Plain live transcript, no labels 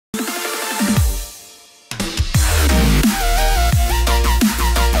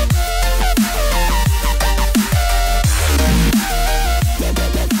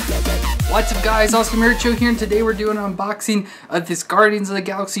guys, FallenRedZeo here, and today we're doing an unboxing of this Guardians of the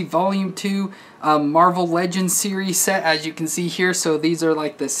Galaxy Volume 2 Marvel Legends series set, as you can see here. So these are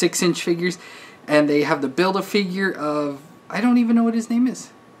like the 6-inch figures, and they have the Build-A-Figure of, I don't even know what his name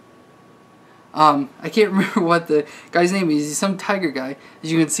is. I can't remember what the guy's name is. He's some tiger guy.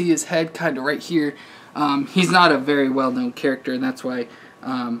 As you can see, his head kind of right here. He's not a very well-known character, and that's why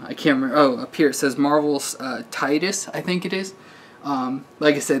I can't remember. Oh, up here it says Marvel's Titus, I think it is.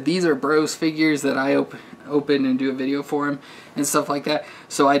 Like I said, these are bros figures that I open and do a video for him and stuff like that.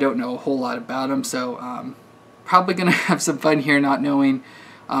 So I don't know a whole lot about him. So probably gonna have some fun here, not knowing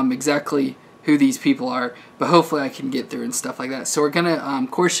exactly who these people are, but hopefully I can get through and stuff like that. So we're gonna of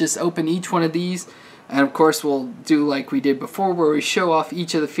course just open each one of these, and of course we'll do like we did before, where we show off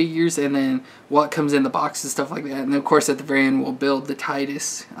each of the figures and then what comes in the box and stuff like that. And then of course at the very end we'll build the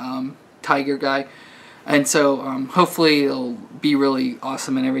Titus tiger guy. And so hopefully it'll be really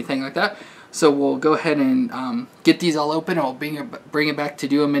awesome and everything like that. So we'll go ahead and get these all open, and I'll bring it back to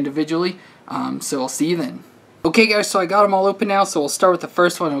do them individually. So I'll see you then. Okay guys, so I got them all open now, so we'll start with the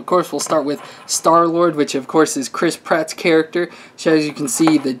first one. Of course, we'll start with Star-Lord, which of course is Chris Pratt's character. So as you can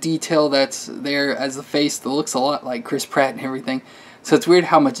see, the detail that's there as the face, that looks a lot like Chris Pratt and everything. So it's weird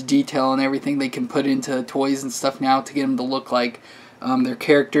how much detail and everything they can put into toys and stuff now to get them to look like their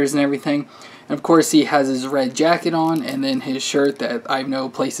characters and everything. And of course, he has his red jacket on, and then his shirt that I know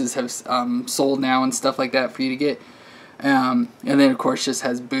places have sold now and stuff like that for you to get. And then of course just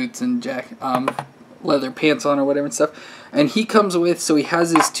has boots and leather pants on or whatever and stuff. And he comes with, so he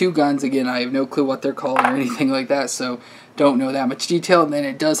has his two guns. Again, I have no clue what they're called or anything like that, so don't know that much detail. And then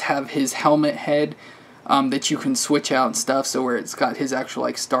it does have his helmet head that you can switch out and stuff, so where it's got his actual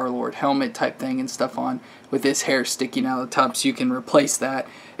like Star-Lord helmet type thing and stuff on, with his hair sticking out of the top, so you can replace that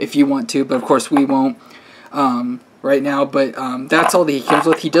if you want to, but of course we won't right now. But that's all that he comes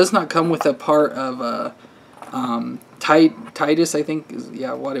with. He does not come with a part of Titus, I think is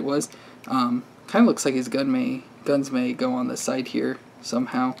what it was. Kind of looks like his guns may go on the side here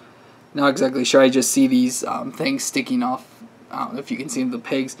somehow. Not exactly sure. I just see these things sticking off. I don't know if you can see the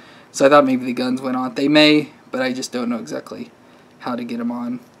pegs. So I thought maybe the guns went on. They may, but I just don't know exactly how to get them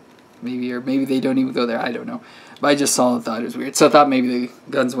on. Maybe, or maybe they don't even go there. I don't know. But I just saw and thought it was weird. So I thought maybe the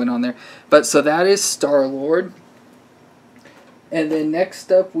guns went on there. But so that is Star-Lord. And then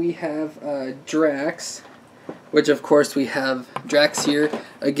next up we have Drax, which of course we have Drax here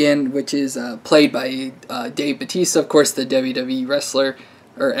again, which is played by Dave Bautista, of course, the WWE wrestler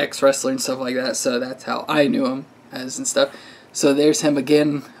or ex-wrestler and stuff like that. So that's how I knew him as and stuff. So there's him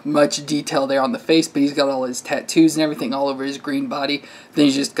again, much detail there on the face, but he's got all his tattoos and everything all over his green body. Then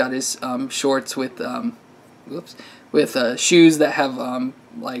he's just got his shorts with shoes that have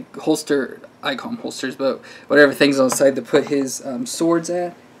like holster. I call them holsters, but whatever things on the side to put his swords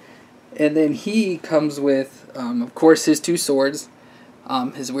at. And then he comes with, of course, his two swords,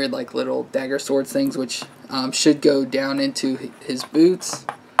 his weird like little dagger swords things, which should go down into his boots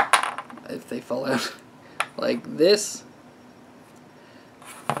if they fall out like this.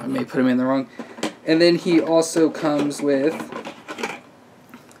 I may put him in the wrong. And then he also comes with,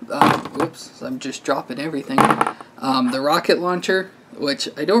 whoops, I'm just dropping everything. The rocket launcher, which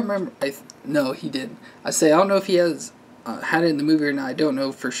I don't remember. No, he didn't. I don't know if he has had it in the movie or not. I don't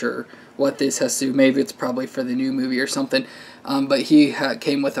know for sure what this has to do. Maybe it's probably for the new movie or something. But he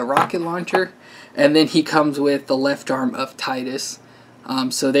came with a rocket launcher, and then he comes with the left arm of Titus.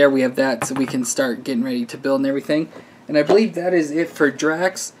 So there we have that, so we can start getting ready to build and everything. And I believe that is it for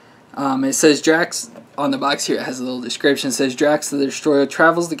Drax. It says Drax on the box here. It has a little description. It says Drax the Destroyer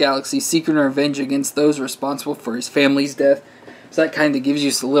travels the galaxy seeking revenge against those responsible for his family's death. So that kind of gives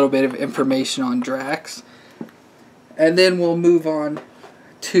you a little bit of information on Drax. And then we'll move on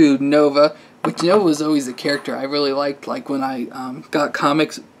to Nova, which Nova was always a character I really liked. Like when I got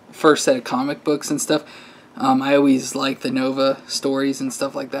first set of comic books and stuff, I always liked the Nova stories and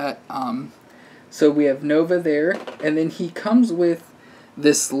stuff like that. So we have Nova there, and then he comes with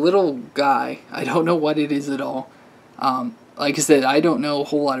this little guy. I don't know what it is at all. Like I said, I don't know a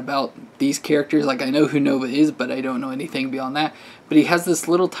whole lot about these characters. Like, I know who Nova is, but I don't know anything beyond that. But he has this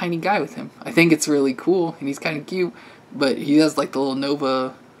little tiny guy with him. I think it's really cool, and he's kind of cute. But he has like the little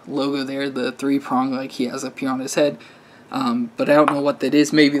Nova logo there, the 3-prong like he has up here on his head. But I don't know what that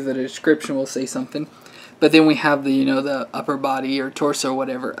is. Maybe the description will say something. But then we have the, the upper body or torso or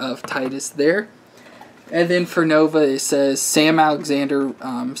whatever of Titus there. And then for Nova, it says Sam Alexander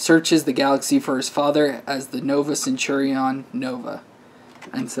searches the galaxy for his father as the Nova Centurion Nova.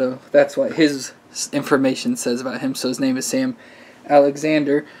 And so that's what his information says about him. So his name is Sam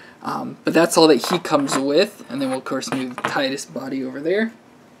Alexander. But that's all that he comes with. And then we'll, of course, move Titus' body over there.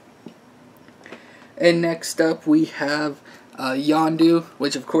 And next up we have Yondu,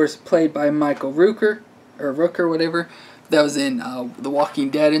 which of course played by Michael Rooker, or Rooker, whatever. That was in The Walking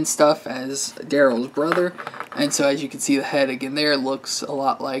Dead and stuff as Daryl's brother. And so as you can see, the head again there looks a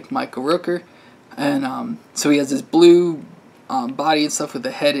lot like Michael Rooker. And so he has this blue body and stuff with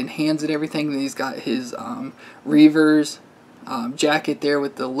the head and hands and everything. And he's got his Reavers jacket there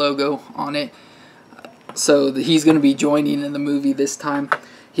with the logo on it. So he's going to be joining in the movie this time.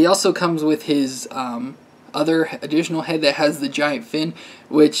 He also comes with his other additional head that has the giant fin,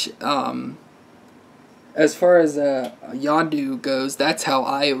 which as far as Yondu goes, that's how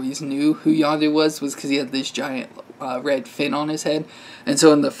I always knew who Yondu was because he had this giant red fin on his head. And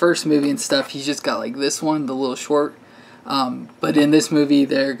so in the first movie and stuff, he's just got like this one, the little short. But in this movie,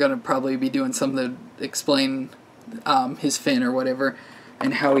 they're going to probably be doing something to explain his fin or whatever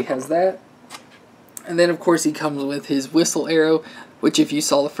and how he has that. And then, of course, he comes with his whistle arrow, which if you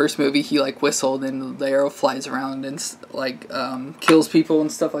saw the first movie, he like whistled and the arrow flies around and like kills people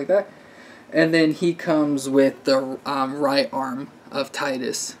and stuff like that. And then he comes with the right arm of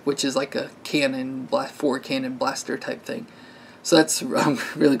Titus, which is like a cannon, 4-cannon blaster type thing. So that's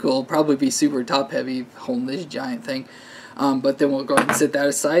really cool. It'll probably be super top heavy holding this giant thing. But then we'll go ahead and set that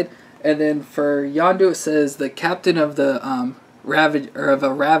aside. And then for Yondu, it says the captain of the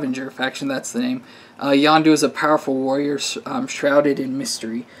Ravager faction. That's the name. Yondu is a powerful warrior shrouded in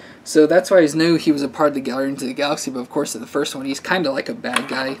mystery. So that's why I knew he was a part of the Guardians of the Galaxy. But of course, in the first one, he's kind of like a bad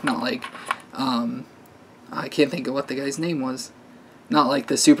guy, not like I can't think of what the guy's name was. Not like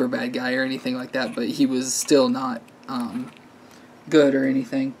the super bad guy or anything like that, but he was still not good or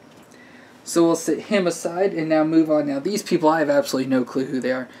anything. So we'll set him aside and now move on. Now these people, I have absolutely no clue who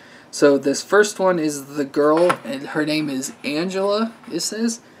they are. So this first one is the girl, and her name is Angela, it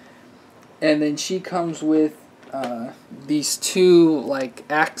says. And then she comes with these two like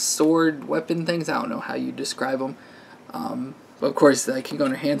axe sword weapon things. I don't know how you describe them. But of course, I can go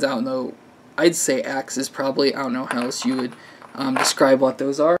in her hands. I don't know. I'd say axes probably. I don't know how else you would describe what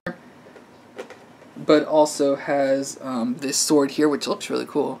those are. But also has this sword here, which looks really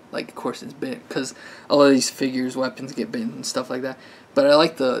cool. Like, of course, it's bent because a lot of these figures, weapons get bent and stuff like that. But I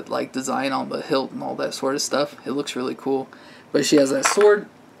like the design on the hilt and all that sort of stuff. It looks really cool. But she has that sword,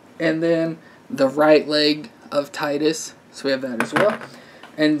 and then the right leg of Titus. So we have that as well.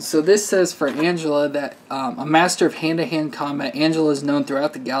 And so this says for Angela that a master of hand-to-hand combat, Angela is known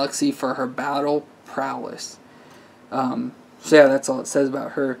throughout the galaxy for her battle prowess. So yeah, that's all it says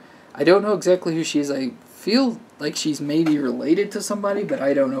about her. I don't know exactly who she is. I feel like she's maybe related to somebody, but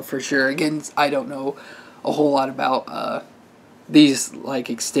I don't know for sure. Again, I don't know a whole lot about these like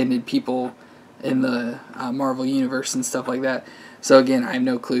extended people in the Marvel Universe and stuff like that. So again, I have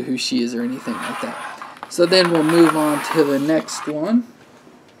no clue who she is or anything like that. So then we'll move on to the next one.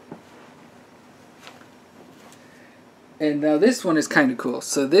 And now this one is kind of cool.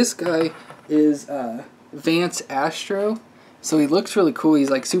 So this guy is Vance Astro. So he looks really cool. He's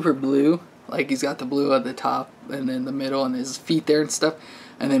like super blue. Like he's got the blue at the top and then the middle and his feet there and stuff.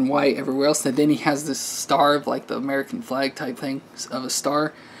 And then white everywhere else. And then he has this star of like the American flag type thing of a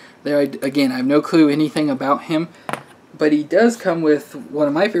star. There, again, I have no clue anything about him. But he does come with one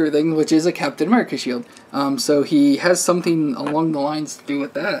of my favorite things, which is a Captain America shield. So he has something along the lines to do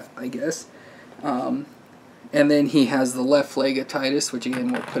with that, I guess. And then he has the left leg of Titus, which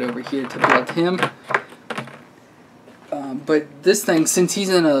again we'll put over here to build him. But this thing, since he's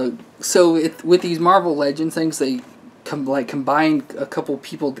in a... So with these Marvel Legends things, they combine a couple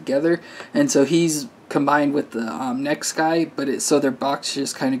people together. And so he's combined with the next guy, but so their box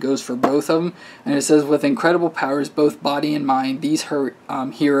just kind of goes for both of them. And it says, with incredible powers, both body and mind, these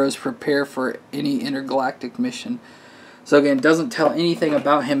heroes prepare for any intergalactic mission. So again, it doesn't tell anything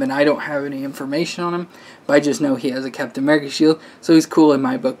about him, and I don't have any information on him, but I just know he has a Captain America shield, so he's cool in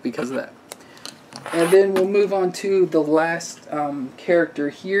my book because of that. And then we'll move on to the last character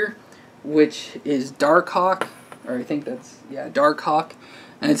here, which is Darkhawk, or I think that's, yeah, Darkhawk.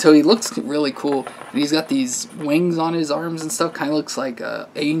 And so he looks really cool. And he's got these wings on his arms and stuff. Kind of looks like an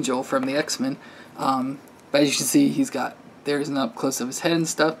angel from the X-Men. But as you can see, he's got, there's an up close of his head and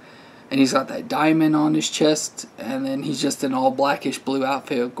stuff. And he's got that diamond on his chest. And then he's just in all blackish blue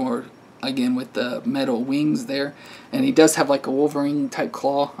outfit, or again with the metal wings there. And he does have like a Wolverine type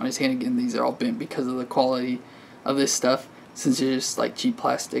claw on his hand. Again, these are all bent because of the quality of this stuff, since it's just like cheap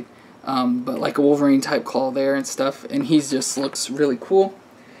plastic. But like a Wolverine type claw there and stuff. And he just looks really cool.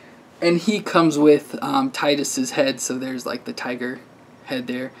 And he comes with Titus's head, so there's like the tiger head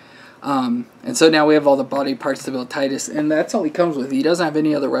there. And so now we have all the body parts to build Titus, and that's all he comes with. He doesn't have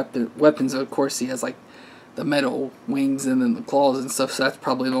any other weapons. Of course, he has like the metal wings and then the claws and stuff, so that's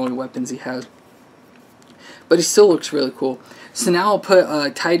probably the only weapons he has. but he still looks really cool. So now I'll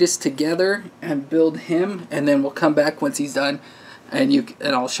put Titus together and build him, and then we'll come back once he's done, and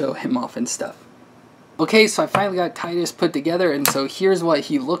I'll show him off and stuff. Okay, so I finally got Titus put together, and so here's what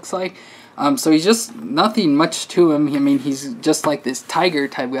he looks like. So he's just nothing much to him. I mean, he's just like this tiger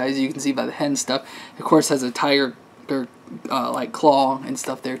type guy, as you can see by the head and stuff. Of course, has a tiger like claw and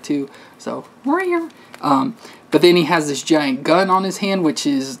stuff there too. So, but then he has this giant gun on his hand, which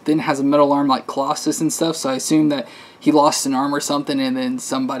then has a metal arm like Colossus and stuff. So I assume that he lost an arm or something, and then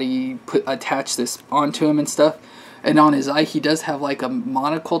somebody attached this onto him and stuff. And on his eye, he does have like a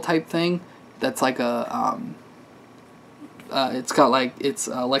monocle type thing. That's like a it's got like it's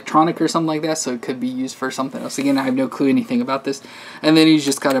electronic or something like that, so it could be used for something else. Again, I have no clue anything about this. And then he's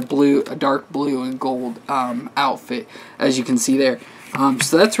just got a dark blue and gold outfit, as you can see there.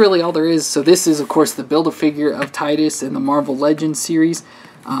 So that's really all there is. So this is, of course, the Build-A-Figure of Titus in the Marvel Legends series.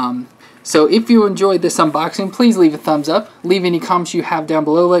 So if you enjoyed this unboxing, please leave a thumbs up. Leave any comments you have down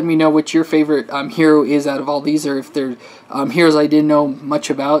below. Let me know what your favorite hero is out of all these, or if they're heroes I didn't know much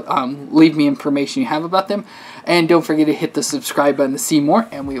about. Leave me information you have about them. And don't forget to hit the subscribe button to see more,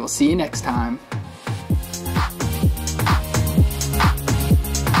 and we will see you next time.